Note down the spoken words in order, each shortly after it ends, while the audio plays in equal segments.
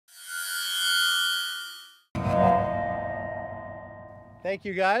Thank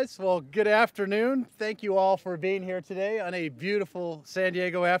you, guys. Well, good afternoon. Thank you all for being here today on a beautiful San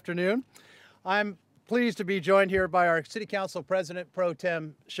Diego afternoon. I'm pleased to be joined here by our City Council President Pro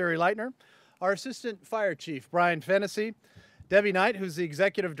Tem Sherri Lightner, our Assistant Fire Chief Brian Fennessy, Debbie Knight, who's the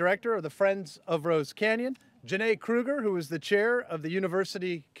Executive Director of the Friends of Rose Canyon, Janae Kruger, who is the Chair of the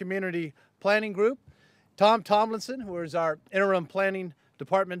University Community Planning Group, Tom Tomlinson, who is our Interim Planning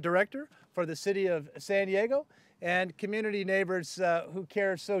Department Director for the City of San Diego, and community neighbors who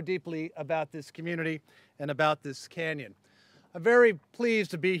care so deeply about this community and about this canyon. I'm very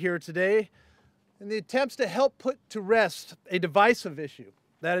pleased to be here today in the attempts to help put to rest a divisive issue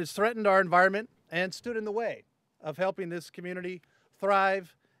that has threatened our environment and stood in the way of helping this community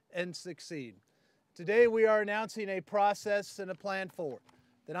thrive and succeed. Today we are announcing a process and a plan forward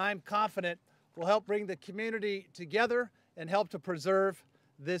that I'm confident will help bring the community together and help to preserve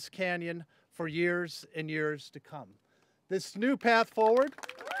this canyon for years and years to come. This new path forward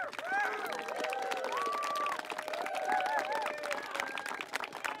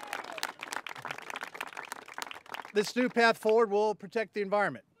will protect the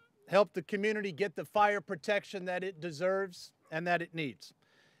environment, help the community get the fire protection that it deserves and that it needs,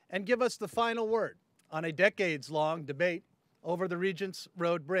 and give us the final word on a decades-long debate over the Regents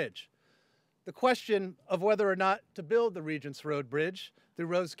Road Bridge. The question of whether or not to build the Regents Road Bridge through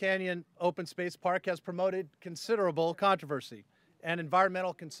Rose Canyon Open Space Park has promoted considerable controversy and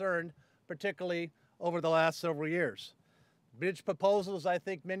environmental concern, particularly over the last several years. Bridge proposals, I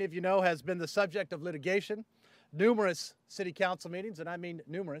think many of you know, has been the subject of litigation, numerous city council meetings, and I mean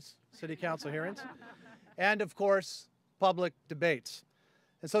numerous city council hearings, and of course, public debates.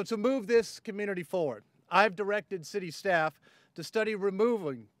 And so to move this community forward, I've directed city staff to study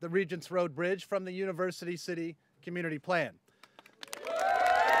removing the Regents Road Bridge from the University City Community Plan.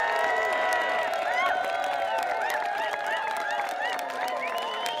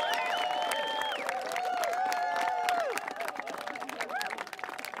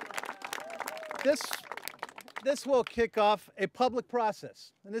 This will kick off a public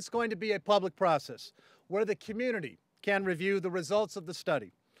process, and it's going to be a public process where the community can review the results of the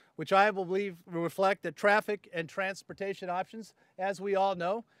study, which I believe will reflect that traffic and transportation options, as we all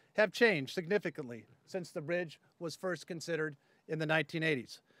know, have changed significantly since the bridge was first considered in the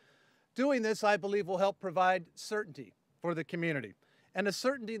 1980s. Doing this, I believe, will help provide certainty for the community, and a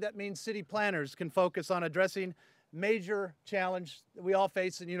certainty that means city planners can focus on addressing major challenge that we all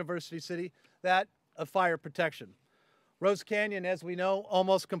face in University City, that of fire protection. Rose Canyon, as we know,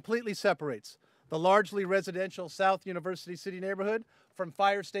 almost completely separates the largely residential South University City neighborhood from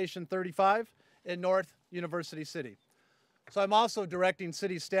Fire Station 35 in North University City. So I'm also directing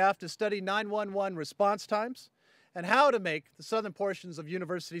city staff to study 911 response times and how to make the southern portions of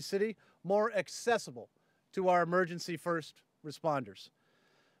University City more accessible to our emergency first responders.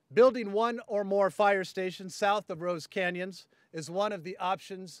 Building one or more fire stations south of Rose Canyons is one of the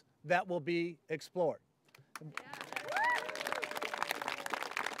options that will be explored. And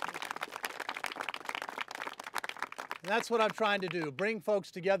that's what I'm trying to do, bring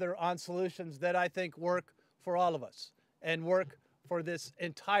folks together on solutions that I think work for all of us and work for this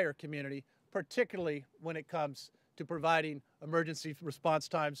entire community, particularly when it comes to providing emergency response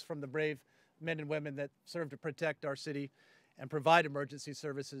times from the brave men and women that serve to protect our city and provide emergency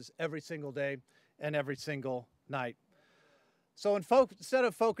services every single day and every single night. So instead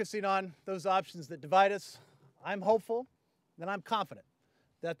of focusing on those options that divide us, I'm hopeful and I'm confident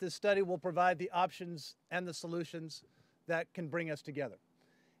that this study will provide the options and the solutions that can bring us together.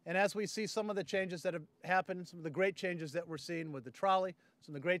 And as we see some of the changes that have happened, some of the great changes that we're seeing with the trolley,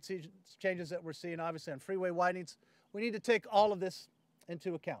 some of the great changes that we're seeing obviously on freeway widenings, we need to take all of this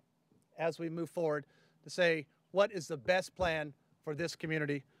into account as we move forward to say what is the best plan for this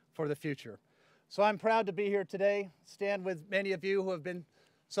community for the future. So I'm proud to be here today, stand with many of you who have been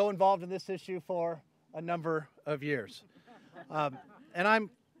so involved in this issue for a number of years. And I'm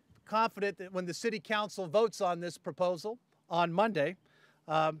confident that when the City Council votes on this proposal on Monday,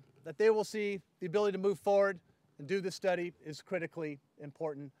 that they will see the ability to move forward and do the study is critically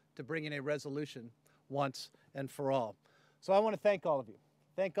important to bringing a resolution once and for all. So I want to thank all of you.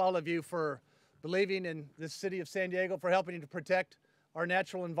 Thank all of you for believing in the city of San Diego, for helping to protect our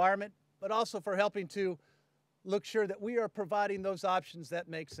natural environment, but also for helping to look sure that we are providing those options that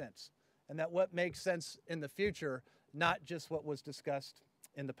make sense and that what makes sense in the future, not just what was discussed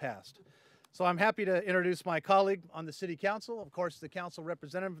in the past. So I'm happy to introduce my colleague on the City Council, of course, the council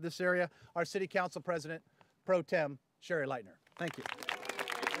representative of this area, our City Council President, Pro Tem Sherri Lightner. Thank you.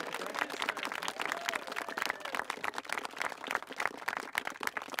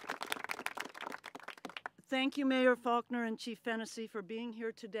 Thank you, Mayor Faulconer and Chief Fennessy, for being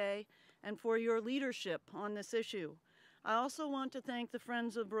here today and for your leadership on this issue. I also want to thank the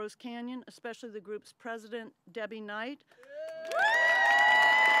Friends of Rose Canyon, especially the group's president, Debbie Knight.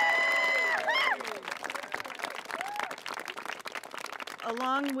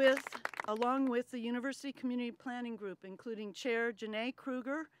 Along with the University Community Planning Group, including Chair Janae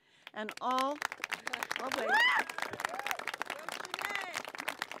Kruger and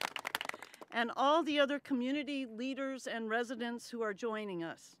all the other community leaders and residents who are joining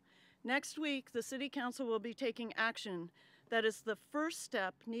us. Next week, the City Council will be taking action that is the first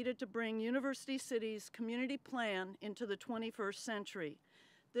step needed to bring University City's community plan into the 21st century.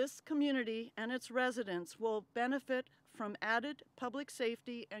 This community and its residents will benefit from added public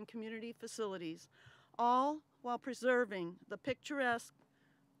safety and community facilities, all while preserving the picturesque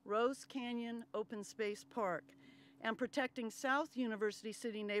Rose Canyon Open Space Park and protecting South University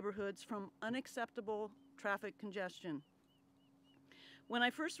City neighborhoods from unacceptable traffic congestion. When I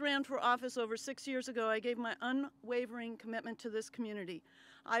first ran for office over 6 years ago, I gave my unwavering commitment to this community.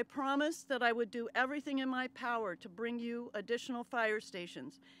 I promised that I would do everything in my power to bring you additional fire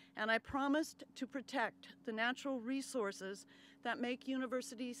stations, and I promised to protect the natural resources that make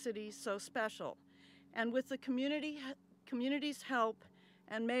University City so special. And with the community's help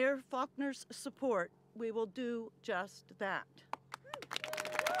and Mayor Faulconer's support, we will do just that.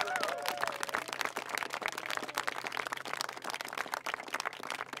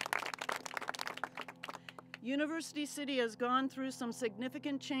 University City has gone through some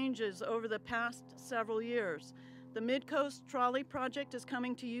significant changes over the past several years. The Mid-Coast Trolley Project is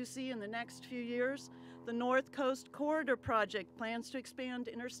coming to UC in the next few years. The North Coast Corridor Project plans to expand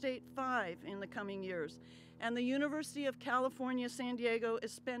Interstate 5 in the coming years. And the University of California, San Diego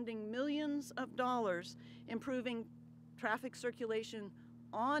is spending millions of dollars improving traffic circulation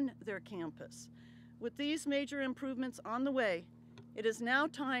on their campus. With these major improvements on the way, it is now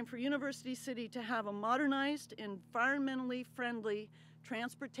time for University City to have a modernized, environmentally friendly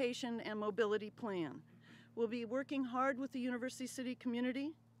transportation and mobility plan. We'll be working hard with the University City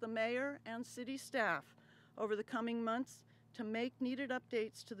community, the mayor, and city staff over the coming months to make needed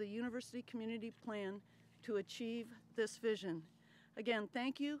updates to the University Community Plan to achieve this vision. Again,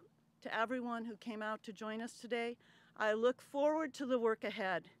 thank you to everyone who came out to join us today. I look forward to the work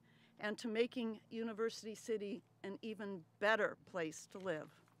ahead and to making University City an even better place to live.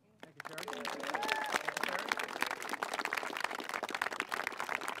 Thank you, Sherri.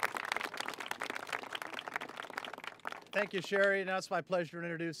 Thank you, Sherri. Thank you, Sherri. Now it's my pleasure to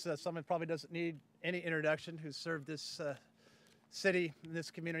introduce someone who probably doesn't need any introduction, who served this city and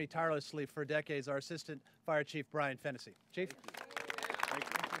this community tirelessly for decades, our Assistant Fire Chief, Brian Fennessy. Chief? Thank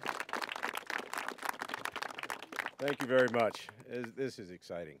you. Thank you very much. This is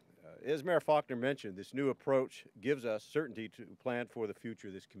exciting. As Mayor Faulconer mentioned, this new approach gives us certainty to plan for the future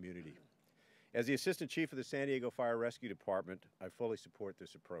of this community. As the Assistant Chief of the San Diego Fire Rescue Department, I fully support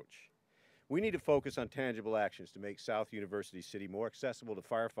this approach. We need to focus on tangible actions to make South University City more accessible to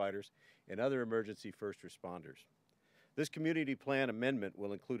firefighters and other emergency first responders. This community plan amendment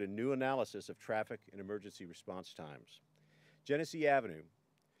will include a new analysis of traffic and emergency response times. Genesee Avenue,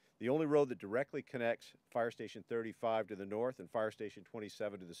 the only road that directly connects Fire Station 35 to the north and Fire Station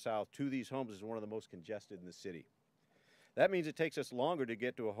 27 to the south to these homes, is one of the most congested in the city. That means it takes us longer to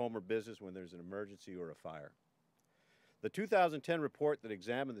get to a home or business when there's an emergency or a fire. The 2010 report that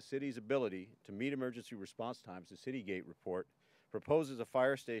examined the city's ability to meet emergency response times, the Citygate report, proposes a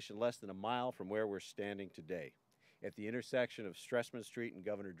fire station less than a mile from where we're standing today, at the intersection of Stressman Street and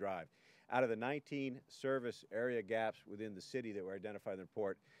Governor Drive. Out of the 19 service area gaps within the city that were identified in the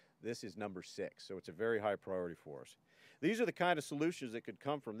report, this is number 6, so it's a very high priority for us. These are the kind of solutions that could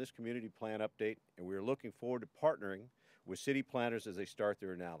come from this community plan update, and we are looking forward to partnering with city planners as they start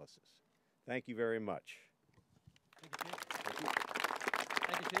their analysis. Thank you very much.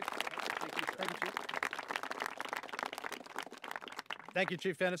 Thank you, Chief. Thank you, Chief. Thank you, Chief. Thank you,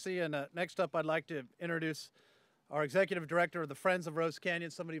 Chief Fennessy. And next up, I'd like to introduce our Executive Director of the Friends of Rose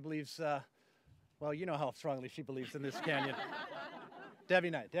Canyon. Somebody believes, well, you know how strongly she believes in this canyon. Debbie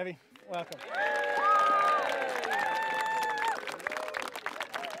Knight. Debbie, welcome.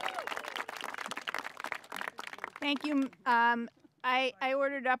 Thank you. I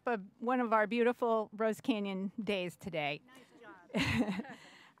ordered up one of our beautiful Rose Canyon days today. Nice job.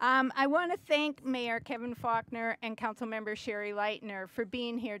 I want to thank Mayor Kevin Faulconer and Councilmember Sherri Lightner for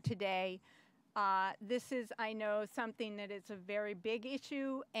being here today. This is, I know, something that is a very big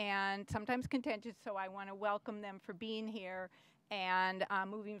issue and sometimes contentious, so I want to welcome them for being here and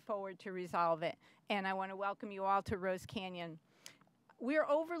moving forward to resolve it. And I want to welcome you all to Rose Canyon. we're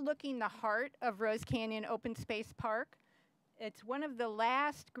overlooking the heart of Rose Canyon Open Space Park. It's one of the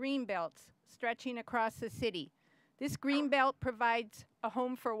last green belts stretching across the city. This green belt provides a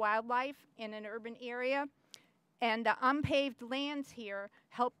home for wildlife in an urban area, and the unpaved lands here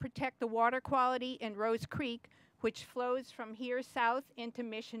help protect the water quality in Rose Creek, which flows from here south into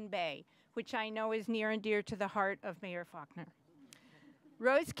Mission Bay, which I know is near and dear to the heart of Mayor Faulconer.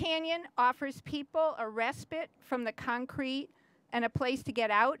 Rose Canyon offers people a respite from the concrete and a place to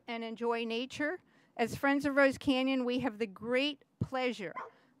get out and enjoy nature. As Friends of Rose Canyon, we have the great pleasure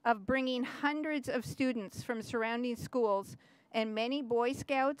of bringing hundreds of students from surrounding schools and many Boy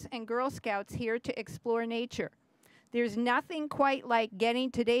Scouts and Girl Scouts here to explore nature. There's nothing quite like getting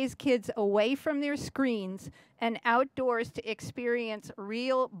today's kids away from their screens and outdoors to experience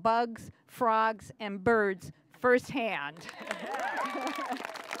real bugs, frogs, and birds firsthand.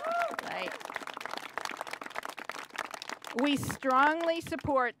 Right. We strongly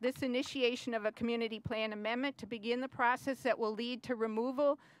support this initiation of a community plan amendment to begin the process that will lead to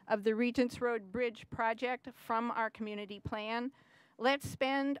removal of the Regents Road Bridge project from our community plan. Let's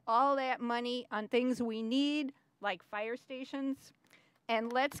spend all that money on things we need, like fire stations,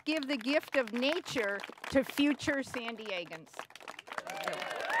 and let's give the gift of nature to future San Diegans.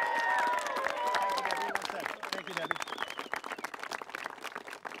 Thank you, Debbie.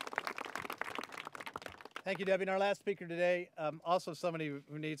 Thank you, Debbie. And our last speaker today, also somebody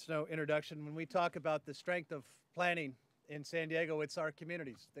who needs no introduction. When we talk about the strength of planning in San Diego, it's our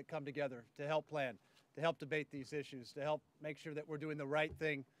communities that come together to help plan, to help debate these issues, to help make sure that we're doing the right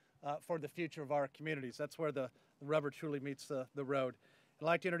thing for the future of our communities. That's where the rubber truly meets the road. I'd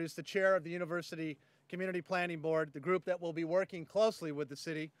like to introduce the chair of the University Community Planning Board, the group that will be working closely with the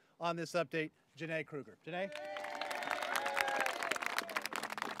city on this update, Janae Kruger. Janae?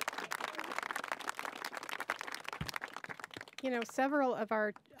 You know, several of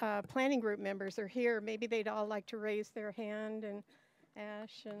our planning group members are here. Maybe they'd all like to raise their hand, and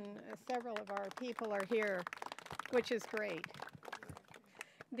Ash and several of our people are here, which is great.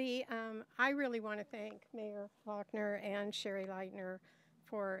 I really want to thank Mayor Faulconer and Sherri Lightner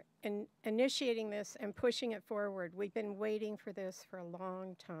for initiating this and pushing it forward. We've been waiting for this for a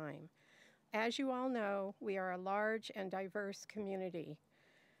long time. As you all know, we are a large and diverse community,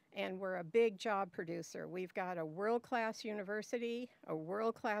 and we're a big job producer. We've got a world-class university, a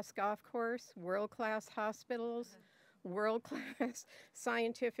world-class golf course, world-class hospitals, world-class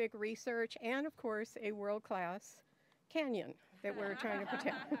scientific research, and of course, a world-class canyon that we're trying to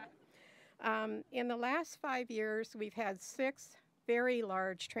protect. In the last 5 years, we've had 6 very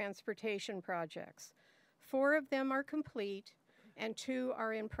large transportation projects. 4 of them are complete, and 2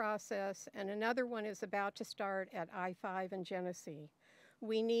 are in process, and another one is about to start at I-5 in Genesee.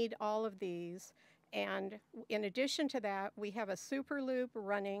 We need all of these, and in addition to that, we have a super loop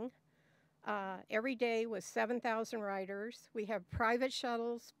running every day with 7,000 riders. We have private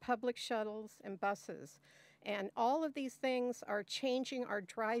shuttles, public shuttles, and buses. And all of these things are changing our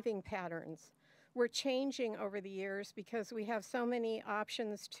driving patterns. We're changing over the years because we have so many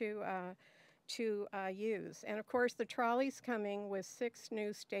options to use. And of course, the trolley's coming with 6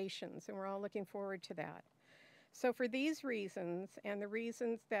 new stations, and we're all looking forward to that. So for these reasons, and the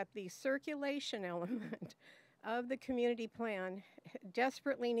reasons that the circulation element of the community plan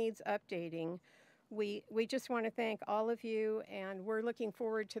desperately needs updating, we just want to thank all of you, and we're looking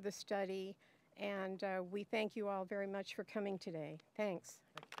forward to the study. And we thank you all very much for coming today. Thanks.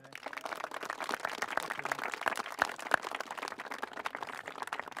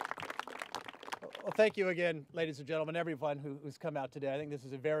 Well, thank you again, ladies and gentlemen, everyone who's come out today. I think this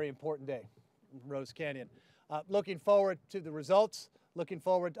is a very important day in Rose Canyon. Looking forward to the results, looking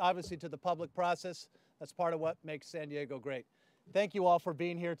forward, obviously, to the public process. That's part of what makes San Diego great. Thank you all for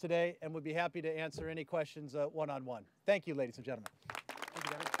being here today, and we'll be happy to answer any questions one-on-one. Thank you, ladies and gentlemen.